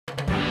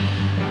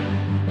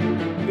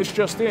This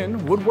just in,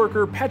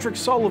 woodworker Patrick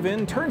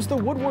Sullivan turns the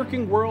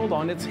woodworking world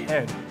on its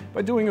head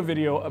by doing a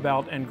video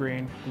about end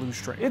grain glue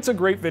strength. It's a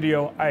great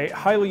video. I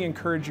highly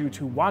encourage you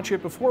to watch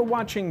it. Before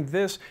watching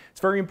this, it's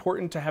very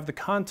important to have the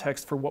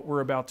context for what we're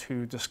about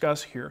to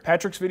discuss here.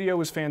 Patrick's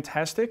video is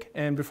fantastic,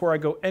 and before I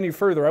go any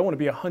further, I want to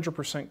be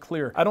 100%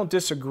 clear. I don't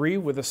disagree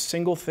with a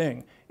single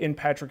thing in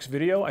Patrick's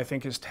video. I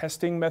think his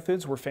testing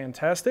methods were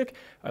fantastic.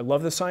 I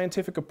love the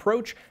scientific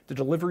approach. The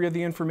delivery of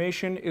the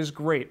information is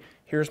great.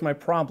 Here's my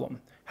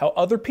problem: how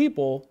other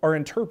people are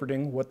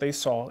interpreting what they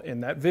saw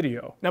in that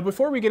video. Now,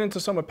 before we get into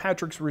some of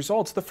Patrick's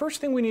results, the first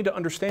thing we need to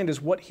understand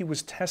is what he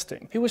was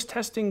testing. He was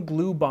testing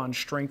glue bond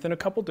strength in a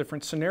couple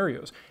different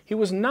scenarios. He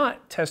was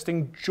not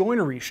testing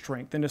joinery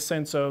strength in a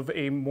sense of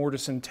a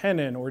mortise and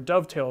tenon or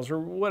dovetails or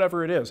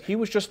whatever it is. He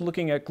was just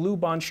looking at glue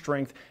bond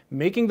strength,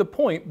 making the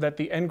point that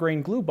the end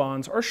grain glue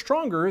bonds are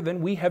stronger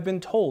than we have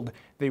been told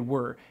they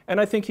were. And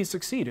I think he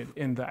succeeded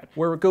in that.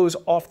 Where it goes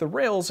off the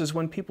rails is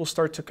when people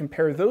start to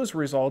compare those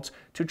results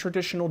to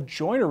traditional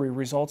joinery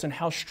results and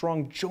how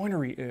strong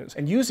joinery is,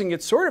 and using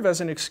it sort of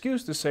as an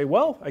excuse to say,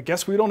 well, I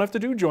guess we don't have to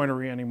do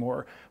joinery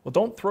anymore. Well,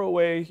 don't throw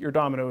away your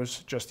dominoes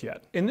just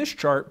yet. In this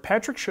chart,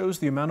 Patrick shows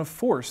the amount of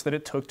force that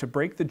it took to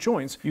break the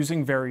joints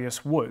using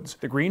various woods.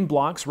 The green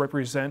blocks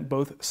represent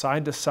both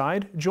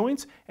side-to-side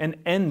joints and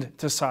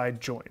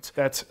end-to-side joints.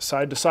 That's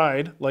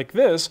side-to-side like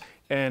this,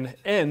 and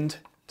end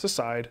to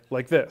side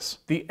like this.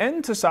 The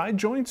end to side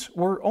joints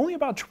were only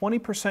about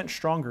 20%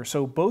 stronger,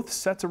 so both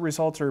sets of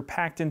results are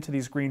packed into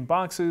these green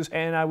boxes,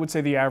 and I would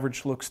say the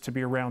average looks to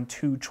be around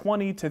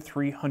 220 to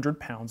 300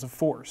 pounds of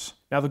force.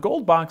 Now, the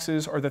gold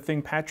boxes are the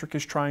thing Patrick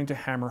is trying to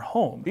hammer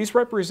home. These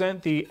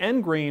represent the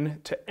end grain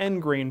to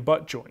end grain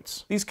butt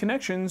joints. These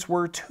connections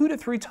were 2 to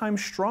 3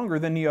 times stronger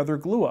than the other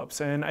glue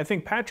ups, and I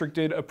think Patrick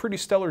did a pretty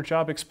stellar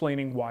job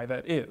explaining why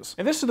that is.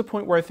 And this is the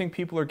point where I think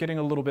people are getting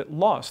a little bit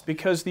lost,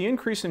 because the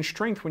increase in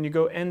strength when you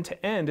go end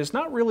to end is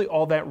not really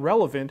all that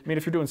relevant. I mean,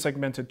 if you're doing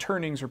segmented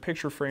turnings or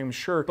picture frames,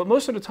 sure, but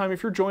most of the time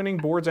if you're joining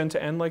boards end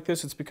to end like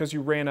this, it's because you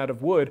ran out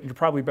of wood, and you're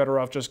probably better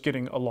off just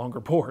getting a longer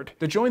board.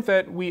 The joint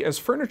that we as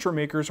furniture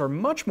makers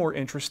are much more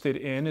interested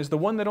in is the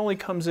one that only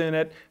comes in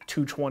at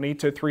 220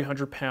 to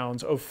 300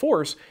 pounds of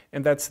force,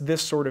 and that's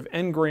this sort of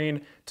end grain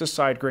to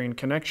side grain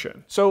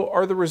connection. So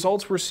are the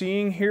results we're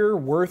seeing here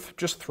worth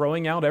just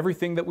throwing out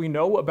everything that we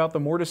know about the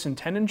mortise and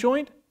tenon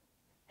joint?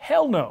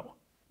 Hell no.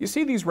 You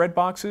see these red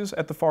boxes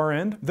at the far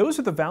end? Those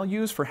are the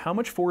values for how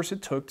much force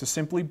it took to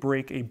simply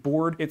break a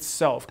board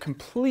itself,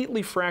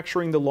 completely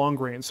fracturing the long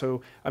grain.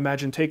 So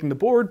imagine taking the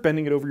board,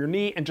 bending it over your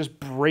knee, and just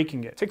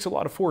breaking it. It takes a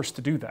lot of force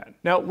to do that.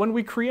 Now, when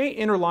we create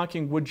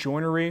interlocking wood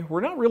joinery,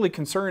 we're not really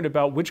concerned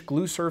about which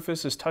glue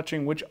surface is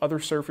touching which other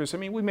surface. I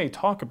mean, we may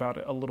talk about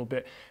it a little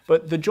bit,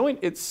 but the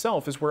joint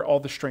itself is where all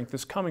the strength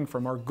is coming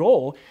from. Our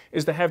goal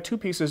is to have two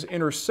pieces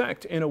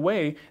intersect in a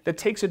way that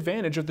takes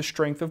advantage of the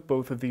strength of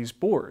both of these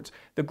boards.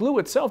 The glue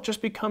itself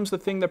just becomes the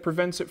thing that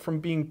prevents it from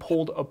being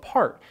pulled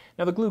apart.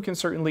 Now, the glue can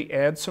certainly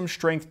add some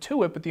strength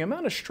to it, but the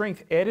amount of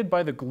strength added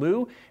by the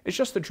glue is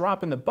just a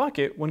drop in the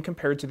bucket when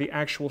compared to the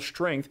actual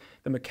strength,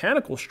 the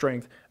mechanical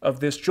strength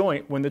of this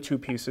joint when the two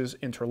pieces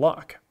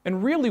interlock.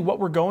 And really what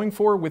we're going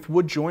for with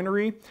wood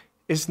joinery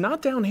is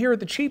not down here at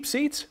the cheap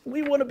seats.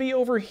 We want to be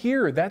over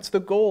here. That's the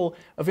goal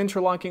of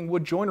interlocking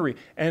wood joinery,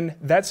 and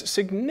that's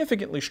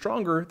significantly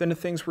stronger than the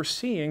things we're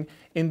seeing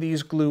in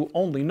these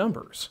glue-only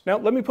numbers. Now,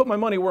 let me put my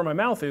money where my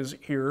mouth is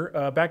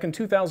here. Back in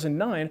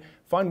 2009,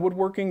 Fine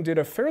Woodworking did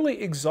a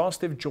fairly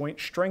exhaustive joint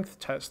strength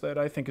test that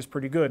I think is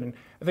pretty good, and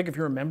I think if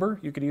you're a member,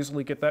 you could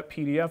easily get that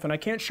PDF, and I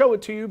can't show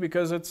it to you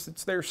because it's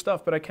their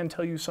stuff, but I can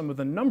tell you some of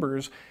the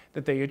numbers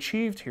that they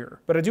achieved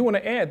here. But I do want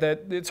to add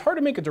that it's hard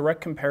to make a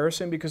direct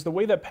comparison because the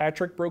way that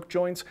Patrick broke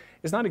joints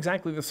is not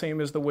exactly the same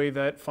as the way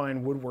that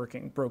Fine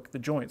Woodworking broke the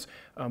joints.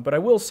 But I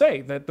will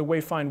say that the way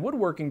Fine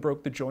Woodworking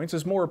broke the joints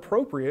is more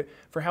appropriate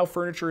for how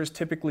furniture is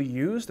typically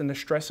used and the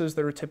stresses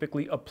that are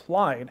typically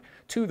applied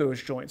to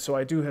those joints. So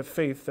I do have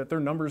faith that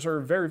their numbers are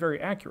very, very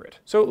accurate.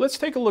 So let's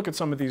take a look at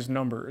some of these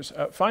numbers.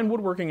 Fine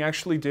Woodworking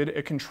actually did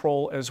a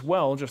control as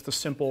well, just a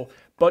simple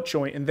butt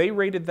joint, and they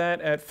rated that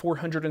at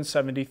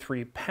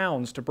 473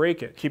 pounds to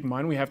break it. Keep in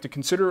mind, we have to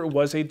consider it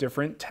was a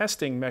different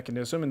testing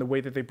mechanism, and the way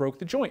that they broke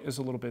the joint is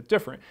a little bit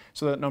different.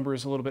 So that number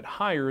is a little bit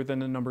higher than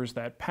the numbers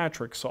that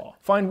Patrick saw.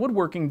 Fine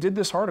Woodworking did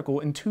this article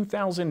in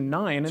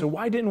 2009, so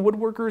why didn't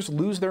woodworkers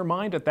lose their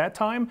mind at that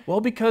time? Well,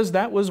 because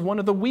that was one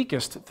of the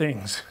weakest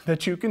things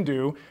that you can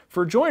do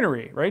for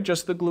joinery, right?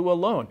 Just the glue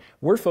alone.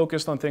 We're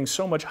focused on things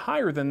so much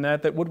higher than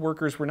that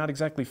woodworkers were not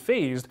exactly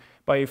fazed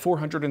by a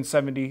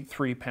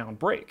 473-pound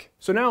break.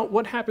 So now,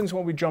 what happens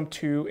when we jump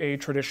to a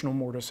traditional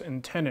mortise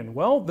and tenon?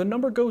 Well, the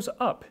number goes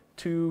up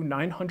to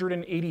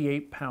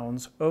 988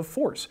 pounds of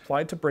force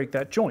applied to break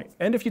that joint.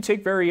 And if you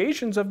take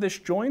variations of this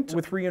joint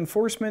with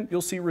reinforcement,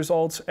 you'll see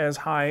results as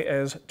high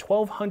as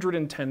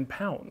 1,210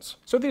 pounds.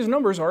 So these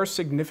numbers are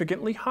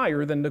significantly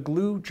higher than the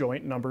glue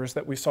joint numbers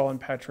that we saw in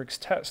Patrick's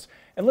test.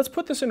 And let's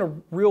put this in a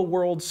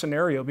real-world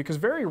scenario, because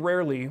very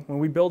rarely when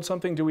we build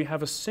something do we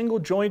have a single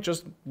joint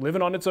just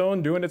living on its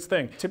own, doing its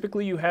thing.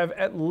 Typically you have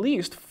at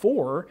least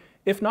 4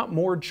 if not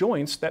more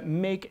joints that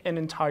make an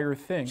entire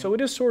thing. So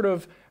it is sort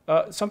of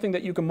something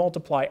that you can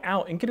multiply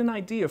out and get an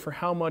idea for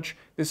how much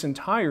this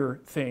entire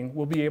thing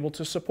will be able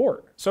to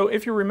support. So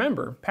if you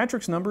remember,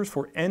 Patrick's numbers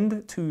for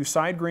end to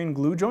side grain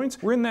glue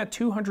joints were in that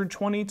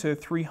 220 to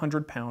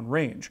 300 pound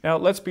range. Now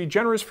let's be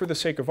generous for the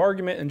sake of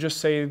argument and just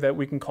say that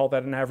we can call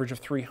that an average of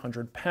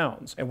 300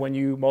 pounds. And when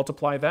you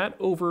multiply that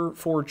over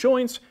 4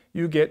 joints,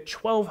 you get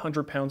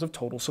 1,200 pounds of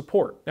total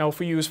support. Now, if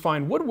we use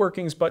Fine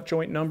Woodworking's butt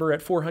joint number at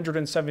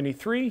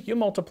 473, you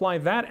multiply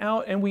that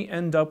out and we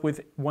end up with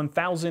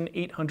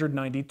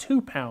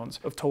 1,892 pounds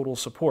of total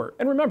support.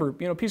 And remember,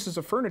 pieces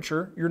of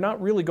furniture, you're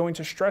not really going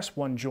to stress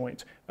one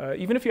joint.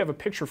 Even if you have a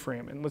picture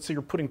frame and let's say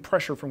you're putting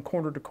pressure from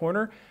corner to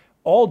corner,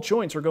 all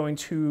joints are going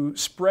to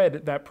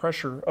spread that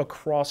pressure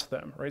across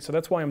them, right? So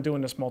that's why I'm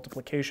doing this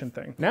multiplication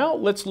thing. Now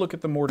let's look at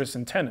the mortise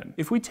and tenon.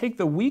 If we take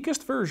the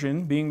weakest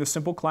version, being the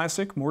simple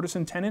classic mortise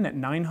and tenon at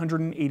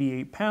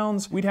 988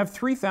 pounds, we'd have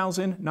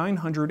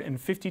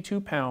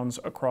 3,952 pounds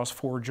across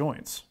 4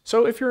 joints.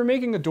 So if you're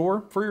making a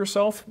door for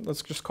yourself,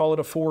 let's just call it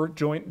a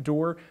 4-joint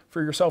door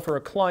for yourself or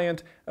a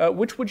client,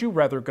 which would you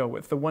rather go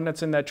with? The one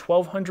that's in that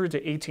 1,200 to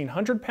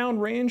 1,800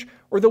 pound range,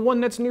 or the one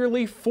that's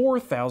nearly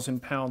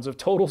 4,000 pounds of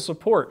total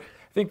support?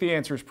 I think the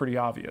answer is pretty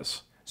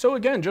obvious. So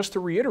again, just to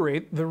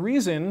reiterate, the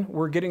reason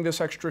we're getting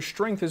this extra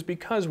strength is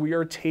because we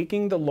are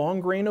taking the long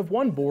grain of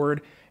one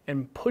board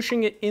and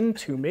pushing it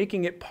into,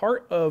 making it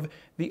part of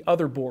the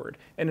other board.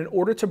 And in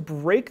order to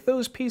break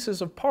those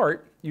pieces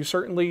apart, you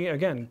certainly,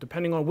 again,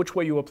 depending on which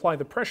way you apply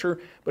the pressure,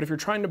 but if you're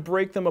trying to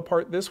break them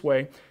apart this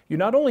way, you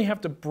not only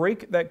have to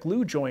break that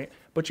glue joint,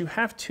 but you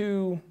have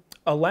to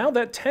allow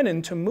that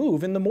tenon to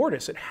move in the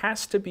mortise. It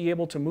has to be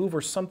able to move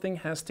or something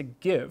has to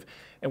give.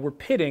 And we're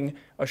pitting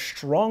a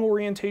strong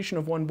orientation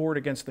of one board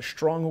against the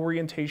strong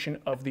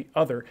orientation of the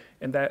other.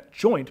 And that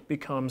joint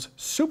becomes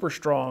super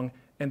strong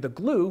and the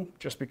glue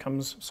just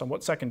becomes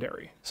somewhat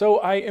secondary. So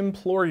I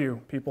implore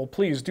you, people,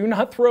 please do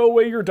not throw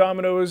away your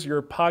dominoes,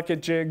 your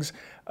pocket jigs,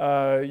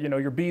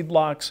 your bead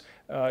locks.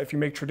 If you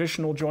make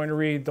traditional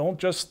joinery, don't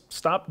just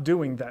stop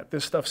doing that.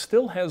 This stuff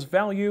still has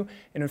value,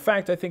 and in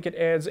fact, I think it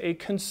adds a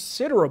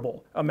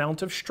considerable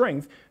amount of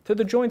strength to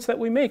the joints that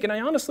we make, and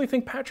I honestly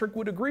think Patrick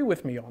would agree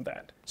with me on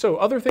that. So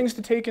other things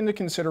to take into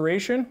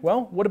consideration,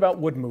 well, what about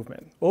wood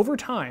movement? Over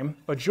time,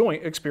 a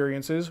joint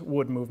experiences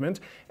wood movement,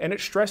 and it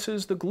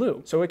stresses the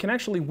glue, so it can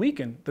actually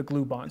weaken the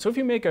glue bond. So if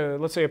you make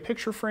let's say a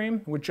picture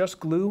frame with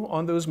just glue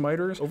on those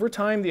miters, over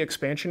time, the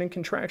expansion and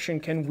contraction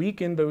can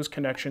weaken those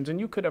connections, and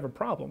you could have a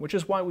problem, which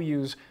is why we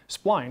use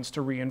splines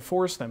to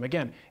reinforce them.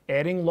 Again,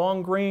 adding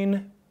long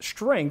grain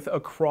strength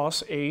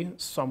across a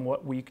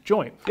somewhat weak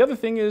joint. The other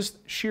thing is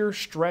sheer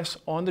stress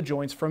on the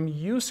joints from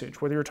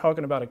usage, whether you're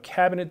talking about a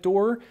cabinet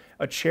door,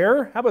 a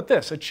chair. How about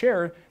this? A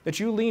chair that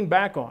you lean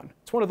back on.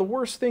 It's one of the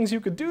worst things you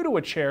could do to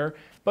a chair,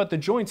 but the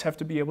joints have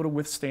to be able to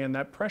withstand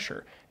that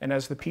pressure. And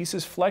as the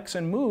pieces flex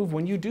and move,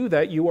 when you do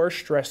that, you are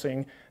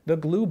stressing the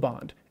glue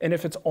bond. And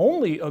if it's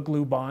only a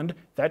glue bond,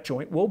 that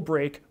joint will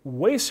break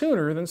way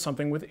sooner than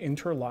something with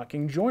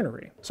interlocking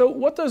joinery. So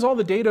what does all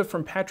the data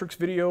from Patrick's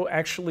video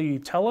actually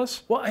tell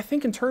us? Well, I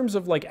think in terms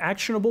of like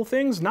actionable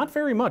things, not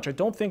very much. I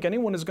don't think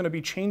anyone is going to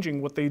be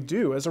changing what they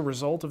do as a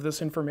result of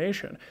this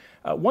information.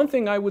 One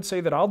thing I would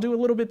say that I'll do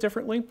a little bit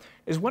differently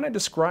is when I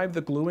describe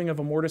the gluing of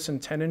a mortise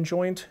and tenon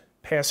joint,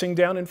 passing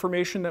down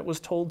information that was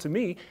told to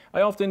me,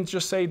 I often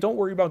just say, don't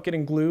worry about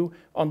getting glue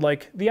on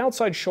like the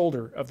outside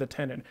shoulder of the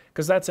tenon,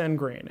 because that's end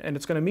grain, and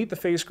it's going to meet the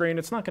face grain.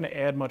 It's not going to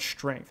add much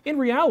strength. In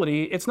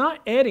reality, it's not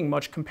adding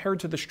much compared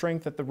to the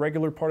strength that the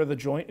regular part of the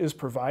joint is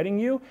providing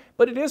you,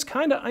 but it is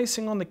kind of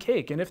icing on the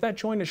cake. And if that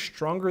joint is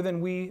stronger than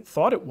we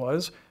thought it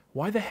was,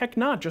 why the heck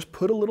not? Just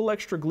put a little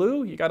extra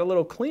glue. You got a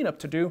little cleanup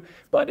to do,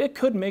 but it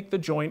could make the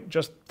joint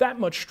just that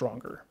much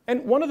stronger.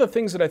 And one of the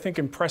things that I think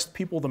impressed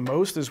people the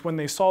most is when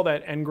they saw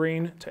that end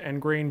grain to end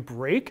grain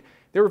break,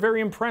 they were very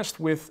impressed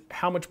with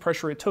how much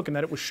pressure it took and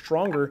that it was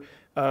stronger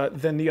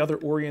than the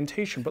other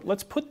orientation. But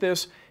let's put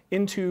this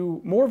into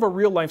more of a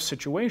real life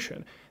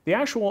situation. The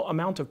actual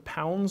amount of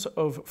pounds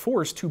of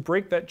force to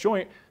break that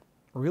joint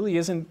really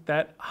isn't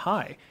that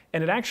high.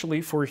 And it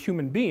actually, for a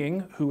human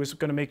being who is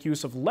going to make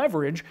use of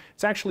leverage,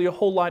 it's actually a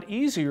whole lot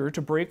easier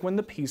to break when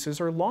the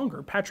pieces are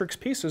longer. Patrick's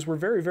pieces were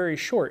very, very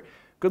short.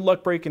 Good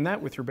luck breaking that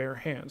with your bare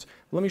hands.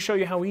 Let me show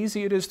you how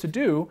easy it is to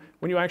do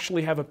when you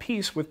actually have a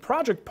piece with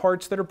project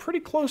parts that are pretty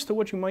close to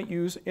what you might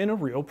use in a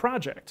real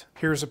project.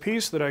 Here's a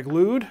piece that I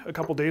glued a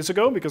couple days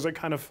ago because I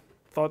kind of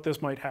thought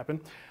this might happen.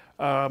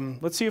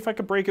 Let's see if I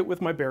could break it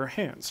with my bare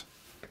hands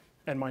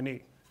and my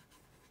knee.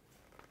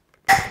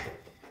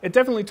 It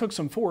definitely took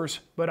some force,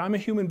 but I'm a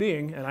human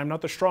being, and I'm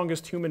not the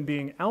strongest human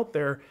being out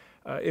there.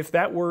 If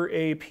that were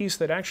a piece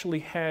that actually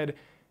had,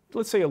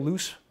 let's say, a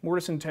loose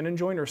mortise and tenon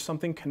joint or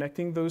something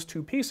connecting those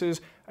two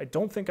pieces, I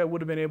don't think I would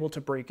have been able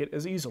to break it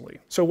as easily.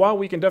 So while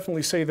we can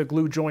definitely say the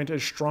glue joint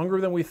is stronger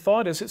than we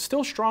thought, is it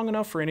still strong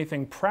enough for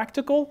anything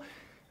practical?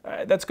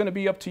 That's going to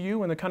be up to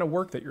you and the kind of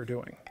work that you're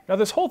doing. Now,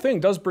 this whole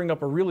thing does bring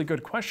up a really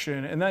good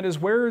question, and that is,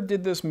 where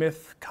did this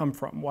myth come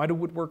from? Why do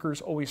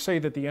woodworkers always say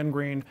that the end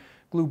grain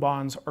glue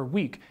bonds are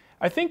weak?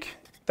 I think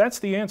That's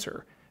the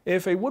answer.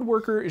 If a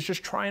woodworker is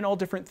just trying all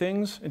different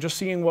things and just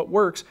seeing what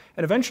works,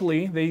 and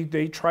eventually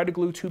they try to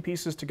glue two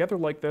pieces together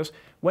like this,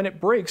 when it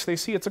breaks, they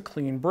see it's a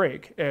clean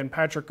break. And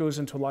Patrick goes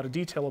into a lot of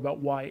detail about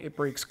why it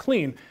breaks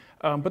clean.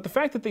 But the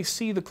fact that they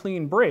see the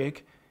clean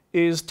break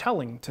is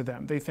telling to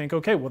them. They think,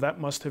 okay, well, that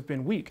must have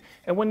been weak.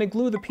 And when they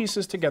glue the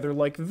pieces together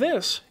like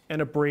this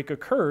and a break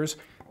occurs,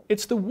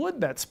 it's the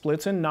wood that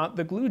splits and not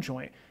the glue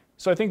joint.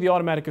 So I think the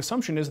automatic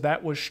assumption is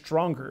that was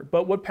stronger.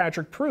 But what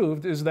Patrick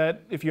proved is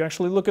that if you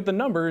actually look at the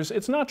numbers,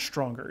 it's not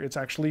stronger, it's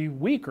actually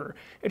weaker.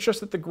 It's just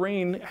that the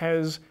grain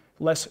has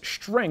less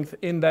strength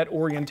in that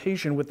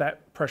orientation with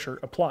that pressure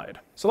applied.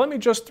 So let me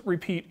just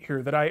repeat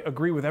here that I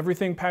agree with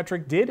everything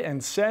Patrick did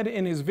and said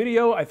in his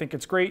video. I think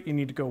it's great. You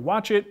need to go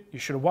watch it. You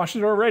should have watched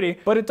it already,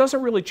 but it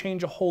doesn't really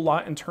change a whole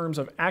lot in terms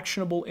of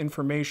actionable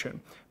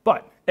information.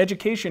 But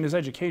education is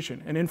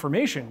education and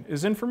information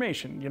is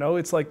information. You know,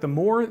 it's like the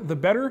more, the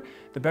better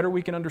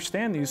we can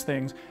understand these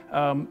things.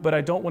 But I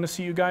don't want to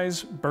see you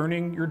guys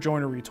burning your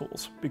joinery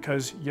tools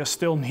because you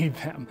still need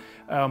them.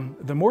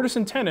 The mortise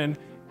and tenon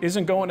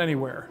isn't going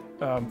anywhere,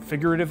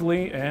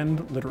 figuratively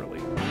and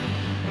literally.